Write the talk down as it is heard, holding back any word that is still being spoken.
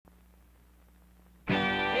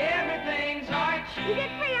You get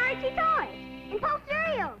free Archie toys and Post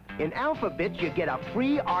cereals. In Alphabets, you get a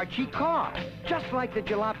free Archie car, just like the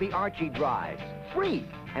Jalopy Archie drives. Free.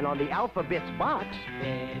 And on the Alphabets box,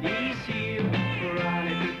 Eddie's here,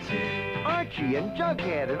 Veronica too. Archie and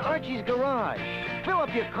Jughead in Archie's garage. Fill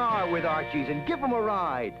up your car with Archies and give them a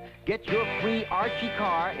ride. Get your free Archie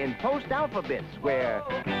car in Post Alphabets, where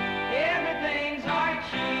Everything's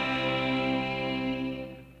Archie.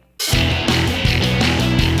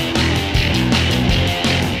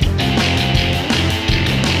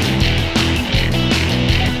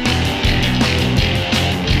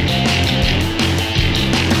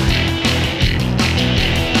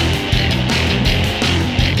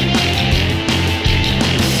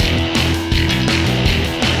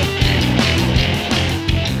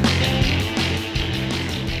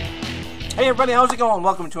 Hey everybody, how's it going?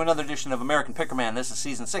 Welcome to another edition of American Pickerman. This is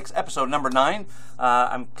season 6, episode number 9.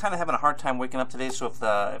 I'm kind of having a hard time waking up today, so if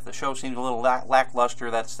the show seems a little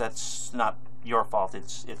lackluster, that's not your fault.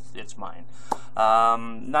 It's mine.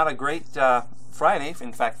 Not a great Friday.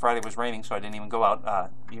 In fact, Friday was raining, so I didn't even go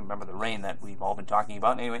out. You remember the rain that we've all been talking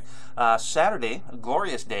about. Anyway, Saturday, a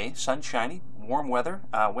glorious day, sunshiny, warm weather.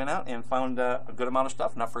 Went out and found a good amount of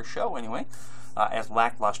stuff, enough for a show anyway, as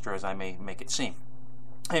lackluster as I may make it seem.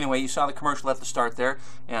 Anyway, you saw the commercial at the start there,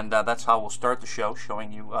 and that's how we'll start the show,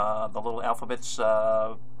 showing you the little Alphabets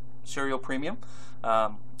cereal premium,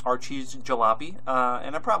 Archie's Jalopy,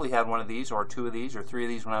 and I probably had one of these, or 2 of these, or 3 of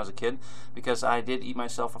these when I was a kid, because I did eat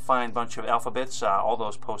myself a fine bunch of Alphabets, all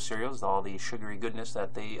those Post cereals, all the sugary goodness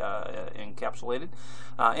that they encapsulated.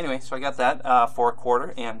 Anyway, so I got that for a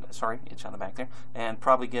quarter, and, sorry, it's on the back there, and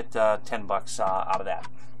probably get 10 bucks out of that.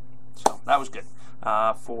 So, that was good.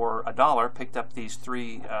 For $1, picked up these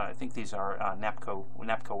 3, I think these are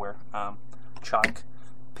Napco-ware, chalkware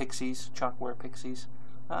pixies.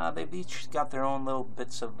 They've each got their own little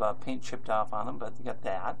bits of paint chipped off on them, but they got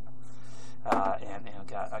that. And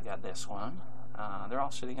I got this one. They're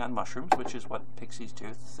all sitting on mushrooms, which is what pixies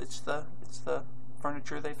do. It's the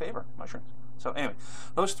furniture they favor, mushrooms. So anyway,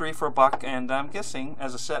 those 3 for $1, and I'm guessing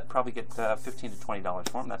as a set probably get $15 to $20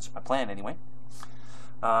 for them. That's my plan anyway.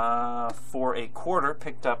 For a quarter,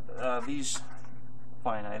 picked up these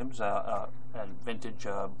fine items, a vintage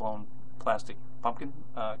blown plastic pumpkin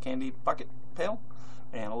candy bucket pail,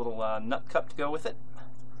 and a little nut cup to go with it.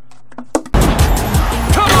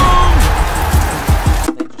 Come on!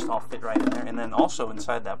 They just all fit right in there. And then also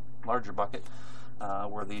inside that larger bucket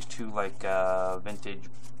were these 2 like vintage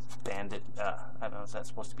bandit, I don't know if that's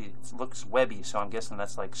supposed to be, it looks webby, so I'm guessing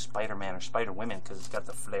that's like Spider-Man or Spider-Woman, because it's got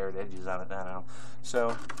the flared edges on it, I don't know.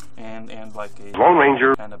 So, and like a Lone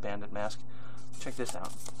Ranger kind of bandit mask. Check this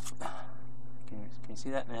out. Can you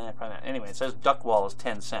see that? Nah, probably not. Anyway, it says duck wall is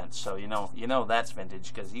 10 cents, so you know that's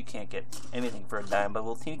vintage, because you can't get anything for a dime but a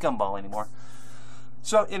little teeny gumball anymore.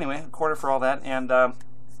 So anyway, a quarter for all that, and I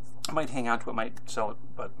might hang on to it, might sell it,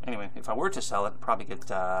 but anyway, if I were to sell it, I'd probably get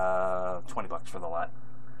 20 bucks for the lot.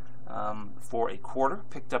 For a quarter,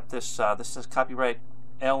 picked up this, this says copyright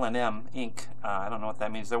L&M Inc. I don't know what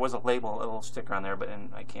that means. There was a label, a little sticker on there, but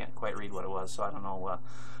I can't quite read what it was, so I don't know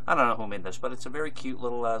who made this, but it's a very cute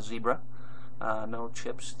little zebra. No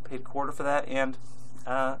chips. Paid a quarter for that, and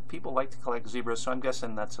people like to collect zebras, so I'm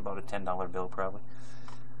guessing that's about a $10 bill probably.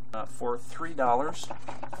 For $3, $2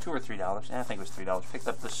 or $3, I think it was $3, picked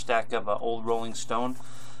up this stack of old Rolling Stone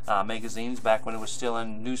magazines back when it was still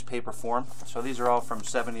in newspaper form. So these are all from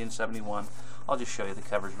 70 and 71. I'll just show you the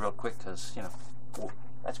covers real quick, because whoa,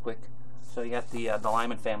 that's quick. So you got the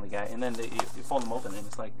Lyman Family Guy, and then you fold them open, and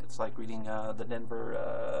it's like reading the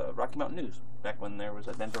Denver Rocky Mountain News back when there was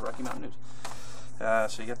a Denver Rocky Mountain News.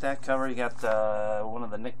 So you got that cover. You got one of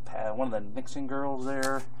the Nixon girls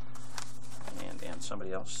there, and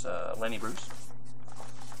somebody else, Lenny Bruce.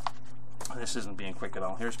 This isn't being quick at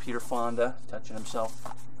all. Here's Peter Fonda touching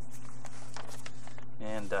himself,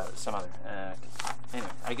 and some other. Anyway,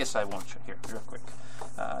 I guess I won't show here real quick.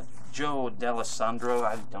 Joe D'Alessandro,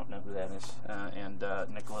 I don't know who that is, and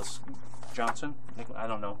Nicholas Johnson. I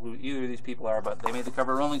don't know who either of these people are, but they made the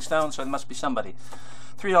cover of Rolling Stone, so it must be somebody.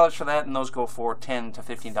 $3 for that, and those go for $10 to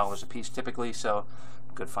 $15 a piece typically, so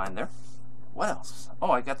good find there. What else?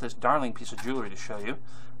 Oh, I got this darling piece of jewelry to show you,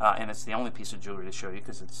 and it's the only piece of jewelry to show you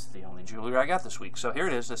because it's the only jewelry I got this week. So here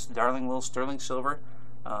it is, this darling little sterling silver.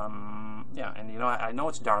 Yeah, and I know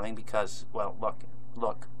it's darling because, well,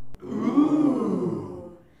 look.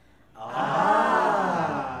 Ooh.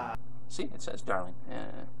 Ah. See, it says darling,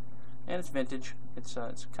 and it's vintage. It's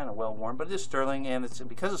kind of well worn, but it is sterling, and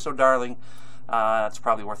because it's so darling, it's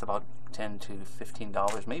probably worth about $10 to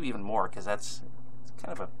 $15, maybe even more, because it's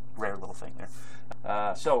kind of a rare little thing there.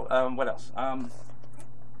 So what else?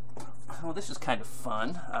 well, this is kind of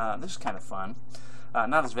fun.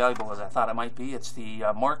 Not as valuable as I thought it might be. It's the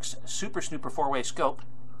Mark's Super Snooper 4-way scope.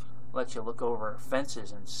 Lets you look over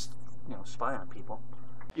fences and, you know, spy on people.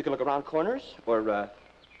 You can look around corners or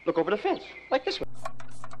look over the fence, like this one.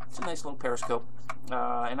 It's a nice little periscope,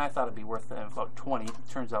 and I thought it'd be worth about 20.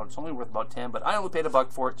 Turns out it's only worth about 10, but I only paid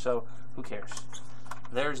 $1 for it, so who cares?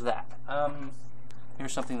 There's that.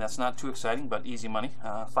 Here's something that's not too exciting, but easy money.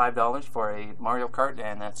 $5 for a Mario Kart,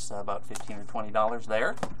 and that's about $15 or $20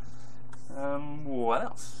 there. What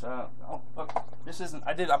else? Oh, look, this isn't.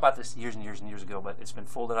 I bought this years and years and years ago, but it's been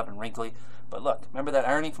folded up and wrinkly. But look, remember that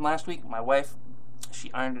ironing from last week? My wife, she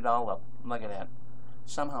ironed it all up. Look at that.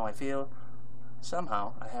 Somehow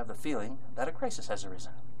I have the feeling that a crisis has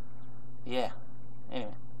arisen. Yeah.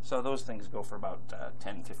 Anyway, so those things go for about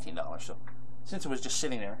 $10, $15. So since it was just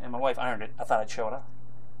sitting there and my wife ironed it, I thought I'd show it up.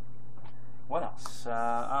 What else?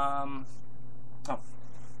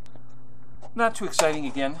 Not too exciting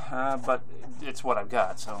again, but it's what I've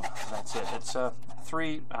got, so that's it. It's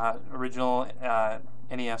 3 original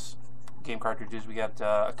NES game cartridges. We got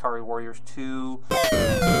Akari Warriors 2,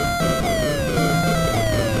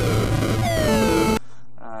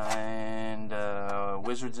 and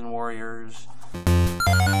Wizards and Warriors,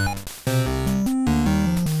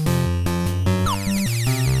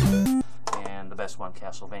 and the best one,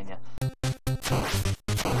 Castlevania.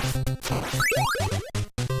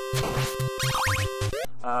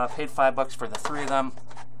 Paid $5 for the 3 of them.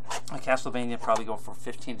 Castlevania probably go for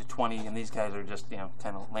 15 to 20, and these guys are just, you know,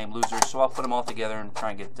 kind of lame losers. So I'll put them all together and try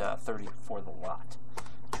and get 30 for the lot.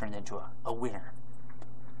 Turned into a winner.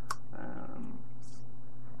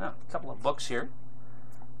 A couple of books here.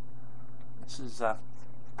 This is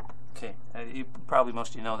okay. Probably most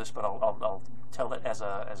of you know this, but I'll tell it as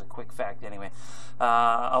a quick fact anyway.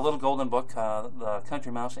 A Little Golden Book, the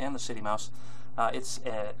Country Mouse and the City Mouse. It's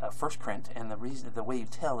a first print, and the way you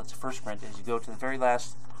tell it's a first print is you go to the very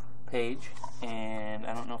last page, and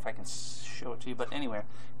I don't know if I can show it to you, but anyway,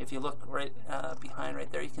 if you look right behind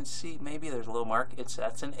right there, you can see maybe there's a little mark.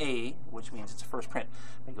 That's an A, which means it's a first print.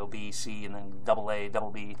 They go B, C, and then double A, double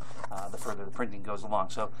B, the further the printing goes along.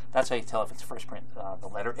 So that's how you tell if it's a first print, the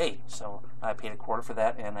letter A. So I paid $25 for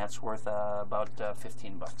that, and that's worth about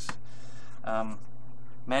 $15.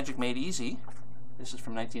 Magic Made Easy. This is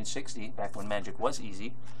from 1960, back when Magic was easy.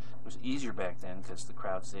 It was easier back then because the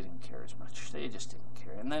crowds, they didn't care as much. They just didn't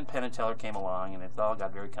care. And then Penn and Teller came along, and it all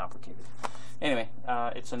got very complicated. Anyway,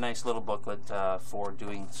 it's a nice little booklet for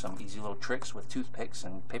doing some easy little tricks with toothpicks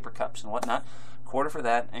and paper cups and whatnot. $25 for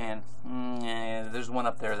that, and there's one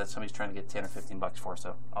up there that somebody's trying to get 10 or 15 bucks for,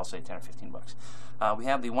 so I'll say 10 or 15 bucks. We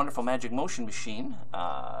have the wonderful Magic Motion Machine.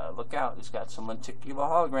 Look out, it's got some lenticular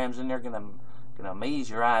holograms in there, gonna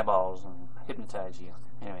amaze your eyeballs and hypnotize you.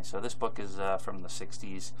 Anyway, so this book is from the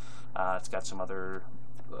 60s. It's got some other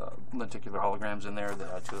lenticular holograms in there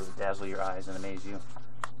to dazzle your eyes and amaze you.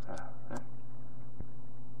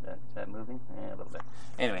 That moving? Yeah, a little bit.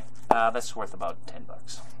 Anyway, that's worth about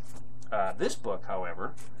 $10. This book,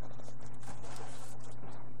 however,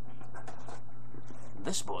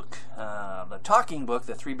 the talking book,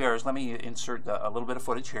 The Three Bears. Let me insert a little bit of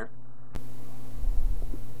footage here.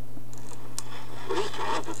 We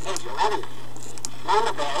tried to page 11.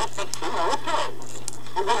 Mama Bear fixed some old toys.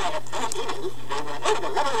 And then at 13, they were able to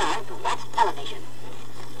level around to watch television.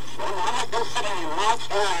 So Mama's been sitting in my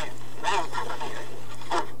chair. Well, Papa Bear.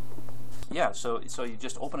 Yeah, so you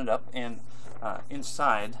just open it up, and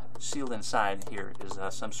inside, sealed inside here, is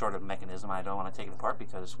some sort of mechanism. I don't want to take it apart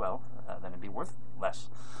because, well, then it'd be worth less.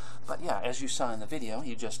 But yeah, as you saw in the video,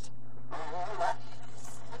 you just...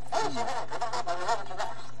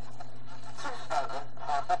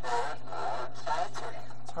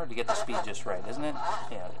 It's hard to get the speed just right, isn't it?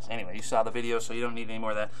 Yeah, it is. Anyway, you saw the video, so you don't need any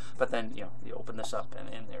more of that. But then, you open this up, and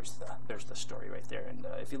there's the story right there. And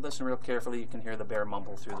if you listen real carefully, you can hear the bear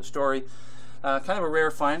mumble through the story. Kind of a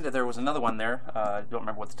rare find. There was another one there. I don't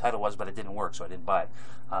remember what the title was, but it didn't work, so I didn't buy it.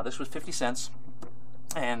 This was 50 cents.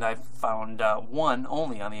 And I found one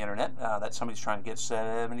only on the internet that somebody's trying to get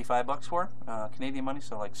 $75 for, Canadian money,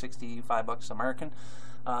 so like $65 American.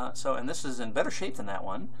 And this is in better shape than that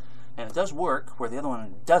one, and it does work where the other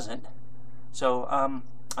one doesn't. So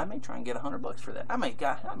I may try and get $100 for that. I may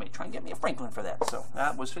try and get me a Franklin for that. So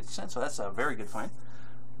that was 50 cents. So that's a very good find.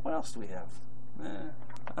 What else do we have?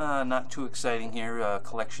 Not too exciting here. A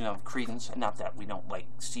collection of Creedence. Not that we don't like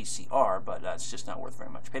CCR, but it's just not worth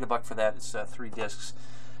very much. Paid $1 for that. It's 3 discs.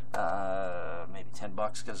 Maybe $10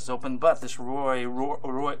 because it's open. But this Roy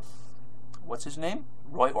what's his name?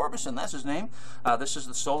 Roy Orbison, that's his name. This is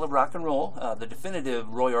the Soul of Rock and Roll, the definitive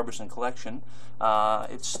Roy Orbison collection.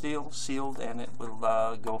 It's still sealed, and it will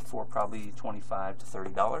go for probably $25 to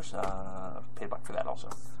 $30. Pay $1 for that also.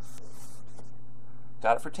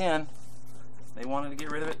 Got it for 10. They wanted to get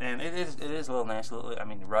rid of it, and it is a little nasty. I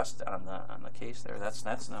mean, rust on the case there. That's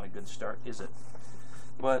not a good start, is it?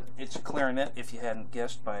 But it's a clarinet, if you hadn't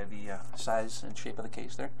guessed by the size and shape of the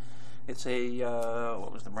case there. It's a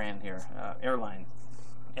what was the brand here? Airline,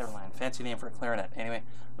 fancy name for a clarinet. Anyway,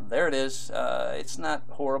 there it is. It's not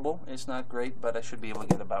horrible, it's not great, but I should be able to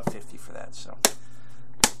get about 50 for that, so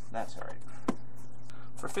that's all right.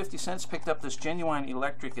 For 50 cents, picked up this genuine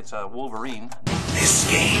electric. It's a Wolverine. This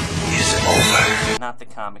game is over. Not the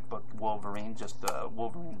comic book Wolverine, just the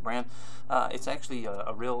Wolverine brand. It's actually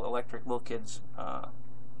a real electric little kid's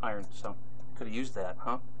iron, so could have used that,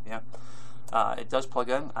 huh? Yeah. It does plug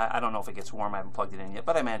in. I don't know if it gets warm. I haven't plugged it in yet,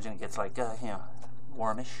 but I imagine it gets like, you know,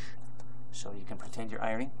 warmish, so you can pretend you're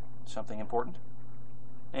ironing something important.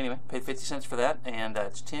 Anyway, paid 50 cents for that, and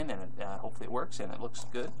it's tin, and hopefully it works, and it looks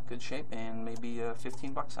good shape, and maybe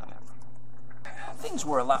 $15 on that. Things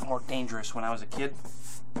were a lot more dangerous when I was a kid.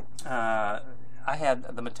 I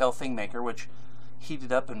had the Mattel Thing Maker, which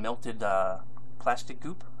heated up and melted plastic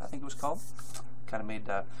goop, I think it was called. Kind of made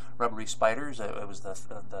rubbery spiders. It was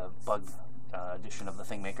the bug edition of the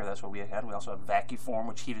Thing Maker. That's what we had. We also had Vacuform,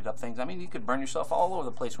 which heated up things. I mean, you could burn yourself all over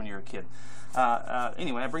the place when you were a kid.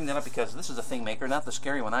 Anyway, I bring that up because this is a Thing Maker, not the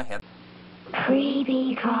scary one I had.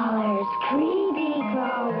 Creepy crawlers, creepy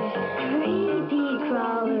crawlers, creepy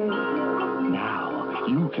crawlers. Now,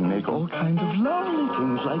 you can make all kinds of lovely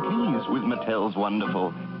things like these with Mattel's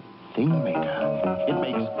wonderful Thing Maker. It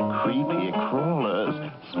makes creepy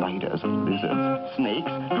crawlers, spiders, lizards,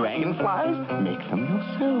 snakes, dragonflies. Make them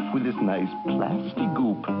yourself with this nice plastic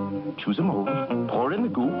goop. Choose a mold, pour in the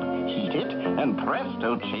goop, heat it, and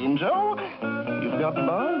presto changeo, you've got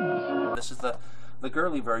bugs. This is the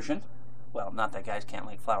girly version. Well, not that guys can't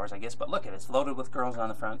like flowers, I guess, but look at it. It's loaded with girls on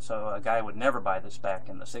the front, so a guy would never buy this back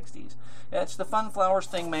in the 60s. Yeah, it's the Fun Flowers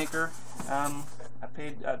Thing Maker. I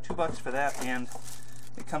paid $2 for that, and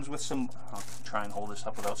it comes with some, I'll try and hold this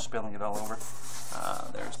up without spilling it all over.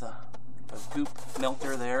 There's the goop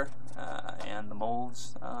melter there, and the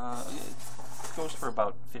molds. It goes for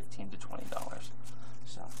about $15 to $20.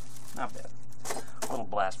 So, not bad. A little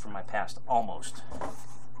blast from my past, almost.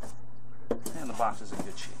 And the box is in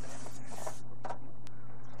good shape.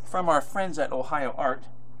 From our friends at Ohio Art.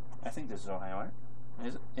 I think this is Ohio Art.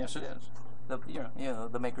 Is it? Yes, it is.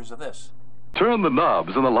 The makers of this. Turn the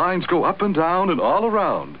knobs and the lines go up and down and all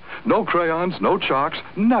around. No crayons, no chalks,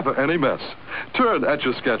 never any mess. Turn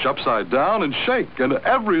Etch-a-Sketch upside down and shake and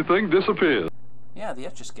everything disappears. Yeah, the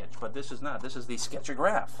Etch-a-Sketch, but this is not. This is the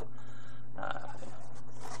Sketchograph.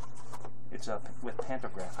 It's with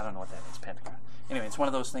pantograph. I don't know what that is, pantograph. Anyway, it's one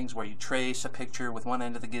of those things where you trace a picture with one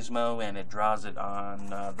end of the gizmo and it draws it on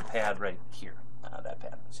the pad right here. That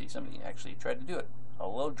pad. See, somebody actually tried to do it. A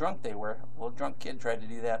little drunk they were. A little drunk kid tried to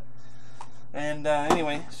do that. And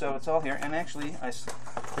anyway, so it's all here. And actually,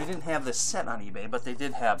 they didn't have this set on eBay, but they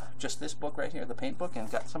did have just this book right here, the paint book, and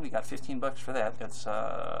somebody got $15 for that. It's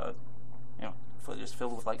you know, just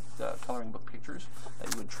filled with like coloring book pictures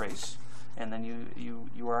that you would trace, and then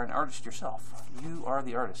you are an artist yourself. You are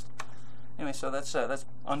the artist. Anyway, so that's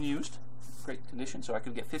unused, great condition. So I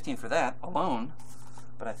could get 15 for that alone.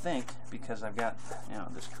 But I think because I've got, you know,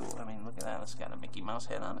 this cool. I mean, look at that. It's got a Mickey Mouse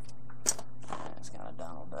head on it. It's got a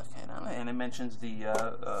Donald Duck head on it, and it mentions the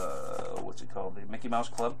what's it called? The Mickey Mouse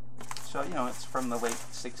Club. So you know, it's from the late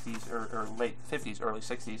 60s or late 50s, early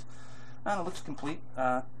 60s, and it looks complete.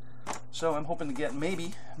 So I'm hoping to get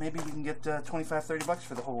maybe we can get $25-30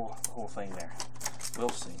 for the whole thing there. We'll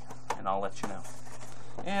see, and I'll let you know.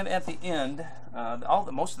 And at the end,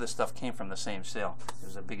 most of this stuff came from the same sale. It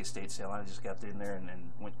was a big estate sale. I just got in there and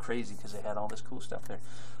went crazy because they had all this cool stuff there.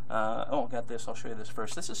 Got this. I'll show you this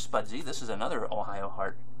first. This is Spudsy. This is another Ohio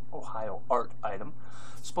Art item.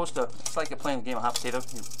 It's like you're playing a game of hot potato.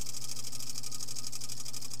 It's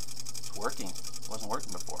working. It wasn't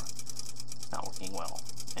working before. It's not working well.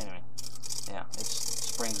 Anyway, yeah, it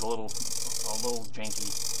springs a little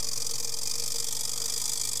janky.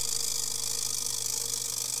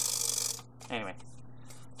 Anyway,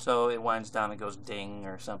 so it winds down and goes ding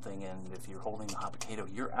or something, and if you're holding the hot potato,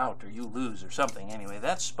 you're out or you lose or something. Anyway,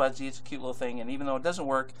 that's Spudsy. It's a cute little thing, and even though it doesn't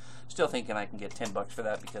work, still thinking I can get $10 for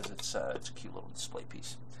that because it's a cute little display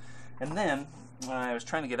piece. And then when I was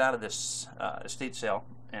trying to get out of this estate sale,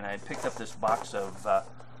 and I picked up this box of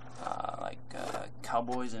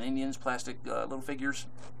cowboys and Indians plastic little figures,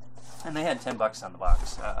 and they had $10 on the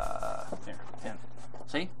box. Here, 10.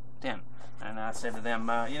 See, 10. and I said to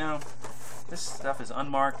them, you know, this stuff is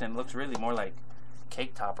unmarked and looks really more like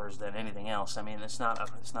cake toppers than anything else. I mean, it's not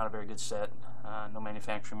a very good set. No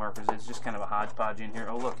manufacturing markers. It's just kind of a hodgepodge in here.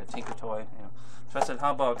 Oh, look, a Tinker Toy. You know. So I said,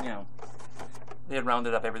 how about, you know, they had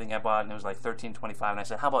rounded up everything I bought, and it was like $13.25. And I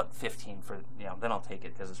said, how about 15 for, you know, then I'll take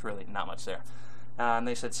it because it's really not much there. And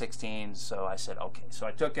they said 16, so I said, okay. So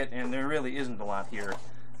I took it, and there really isn't a lot here.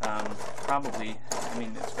 Probably, I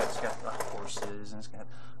mean, it's got horses, and it's got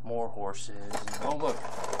more horses. And, oh, look,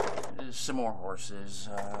 there's some more horses,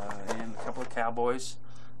 and a couple of cowboys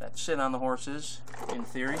that sit on the horses, in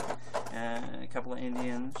theory, and a couple of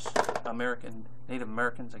Indians, Native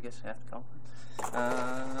Americans, I guess you have to call them.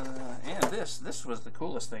 And this was the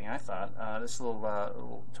coolest thing, I thought. This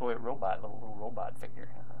little toy robot, little robot figure.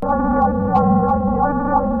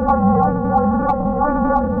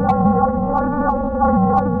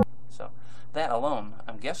 So that alone,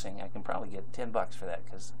 I'm guessing I can probably get $10 for that,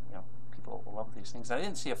 because, you know, people love these things. I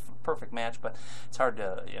didn't see a perfect match, but it's hard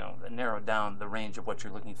to, you know, narrow down the range of what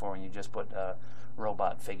you're looking for when you just put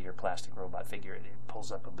robot figure, plastic robot figure. It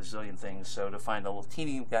pulls up a bazillion things. So to find a little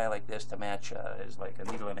teeny guy like this to match is like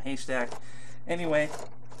a needle in a haystack. Anyway,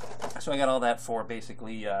 so I got all that for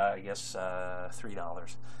basically, I guess, $3,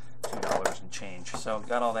 $2 and change. So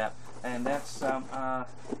got all that, and that's got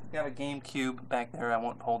a GameCube back there. I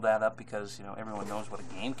won't hold that up because, you know, everyone knows what a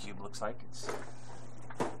GameCube looks like.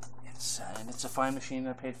 And it's a fine machine.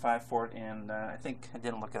 I paid $5 for it, and I think I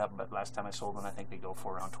didn't look it up, but last time I sold them, I think they go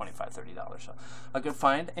for around $25, $30. So a good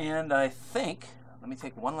find. And I think, let me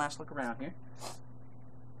take one last look around here.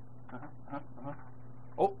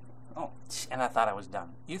 Oh, and I thought I was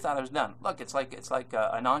done. You thought I was done. Look, it's like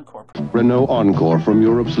an Encore. Renault Encore from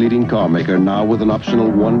Europe's leading car maker, now with an optional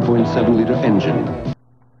 1.7-liter engine.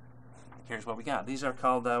 Here's what we got. These are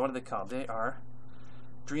called, what are they called? They are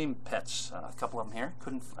Dream Pets. A couple of them here.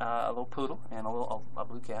 A little poodle and a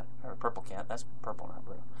blue cat, or a purple cat. That's purple, not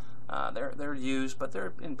blue. They're used, but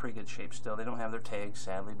they're in pretty good shape still. They don't have their tags,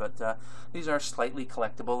 sadly, but these are slightly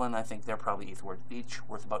collectible, and I think they're probably each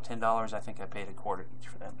worth about $10. I think I paid $25 each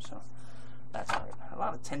for them, so that's all right. A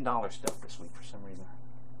lot of $10 stuff this week for some reason.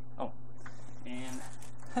 Oh, and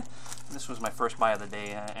this was my first buy of the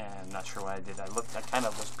day, and I'm not sure what I did. I kind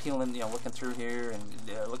of was peeling, you know, looking through here and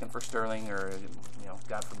looking for sterling, or, you know,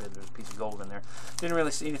 God forbid there's a piece of gold in there. Didn't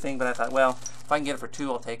really see anything, but I thought, well, if I can get it for $2,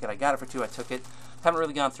 I'll take it. I got it for $2, I took it. Haven't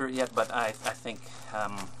really gone through it yet, but I think I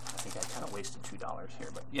kind of wasted $2 here,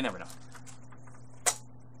 but you never know.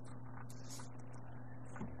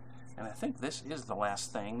 And I think this is the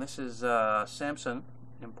last thing. This is Samsung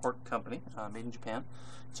import company, made in Japan.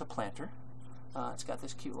 It's a planter. It's got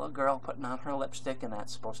this cute little girl putting on her lipstick, and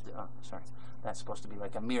that's supposed to, that's supposed to be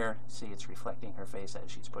like a mirror. See, it's reflecting her face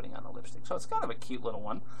as she's putting on the lipstick. So it's kind of a cute little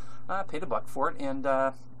one. I paid $1 for it, and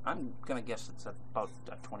I'm gonna guess it's about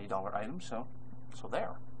a $20 item. So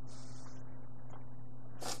there.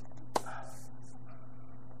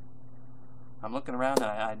 I'm looking around,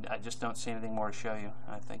 and I just don't see anything more to show you.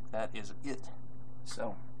 I think that is it.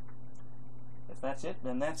 So if that's it,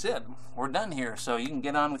 then that's it. We're done here. So you can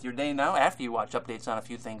get on with your day now after you watch updates on a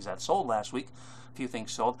few things that sold last week. A few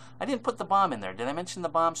things sold. I didn't put the bomb in there. Did I mention the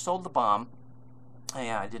bomb? Sold the bomb.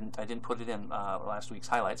 Yeah, I didn't put it in last week's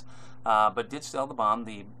highlights, but did sell the bomb.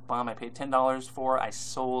 The bomb I paid $10 for. I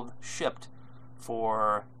shipped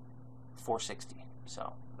for $4.60.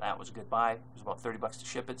 So that was a good buy. It was about $30 to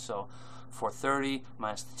ship it. So $4.30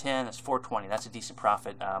 minus the 10, that's $4.20. That's a decent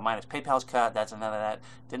profit. Minus PayPal's cut, that's another that.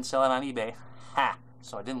 Didn't sell it on eBay. Ha!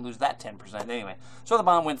 So I didn't lose that 10% anyway. So the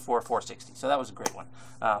bomb went for $4.60. So that was a great one.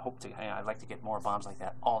 I'd like to get more bombs like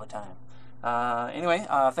that all the time. Anyway,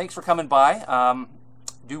 thanks for coming by.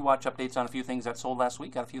 Do watch updates on a few things that sold last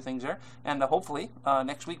week. Got a few things there. And hopefully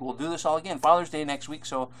next week we'll do this all again. Father's Day next week,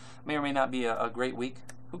 so may or may not be a great week.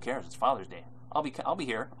 Who cares? It's Father's Day. I'll be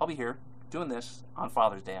here doing this on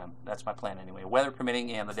Father's Day. That's my plan anyway. Weather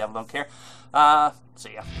permitting, and the devil don't care.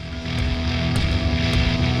 See ya.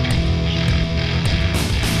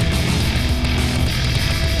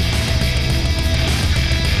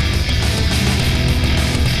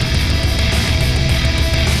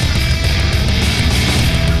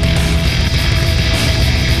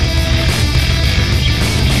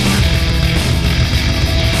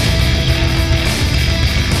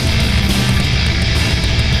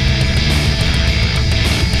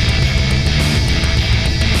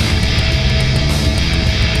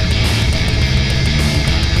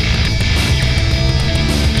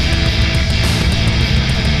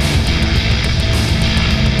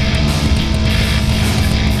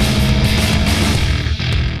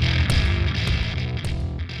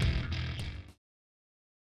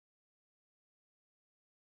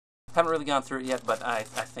 Haven't really gone through it yet, but I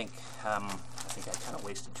think I kind of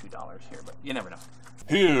wasted $2 here, but you never know.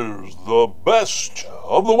 Here's the best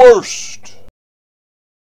of the worst.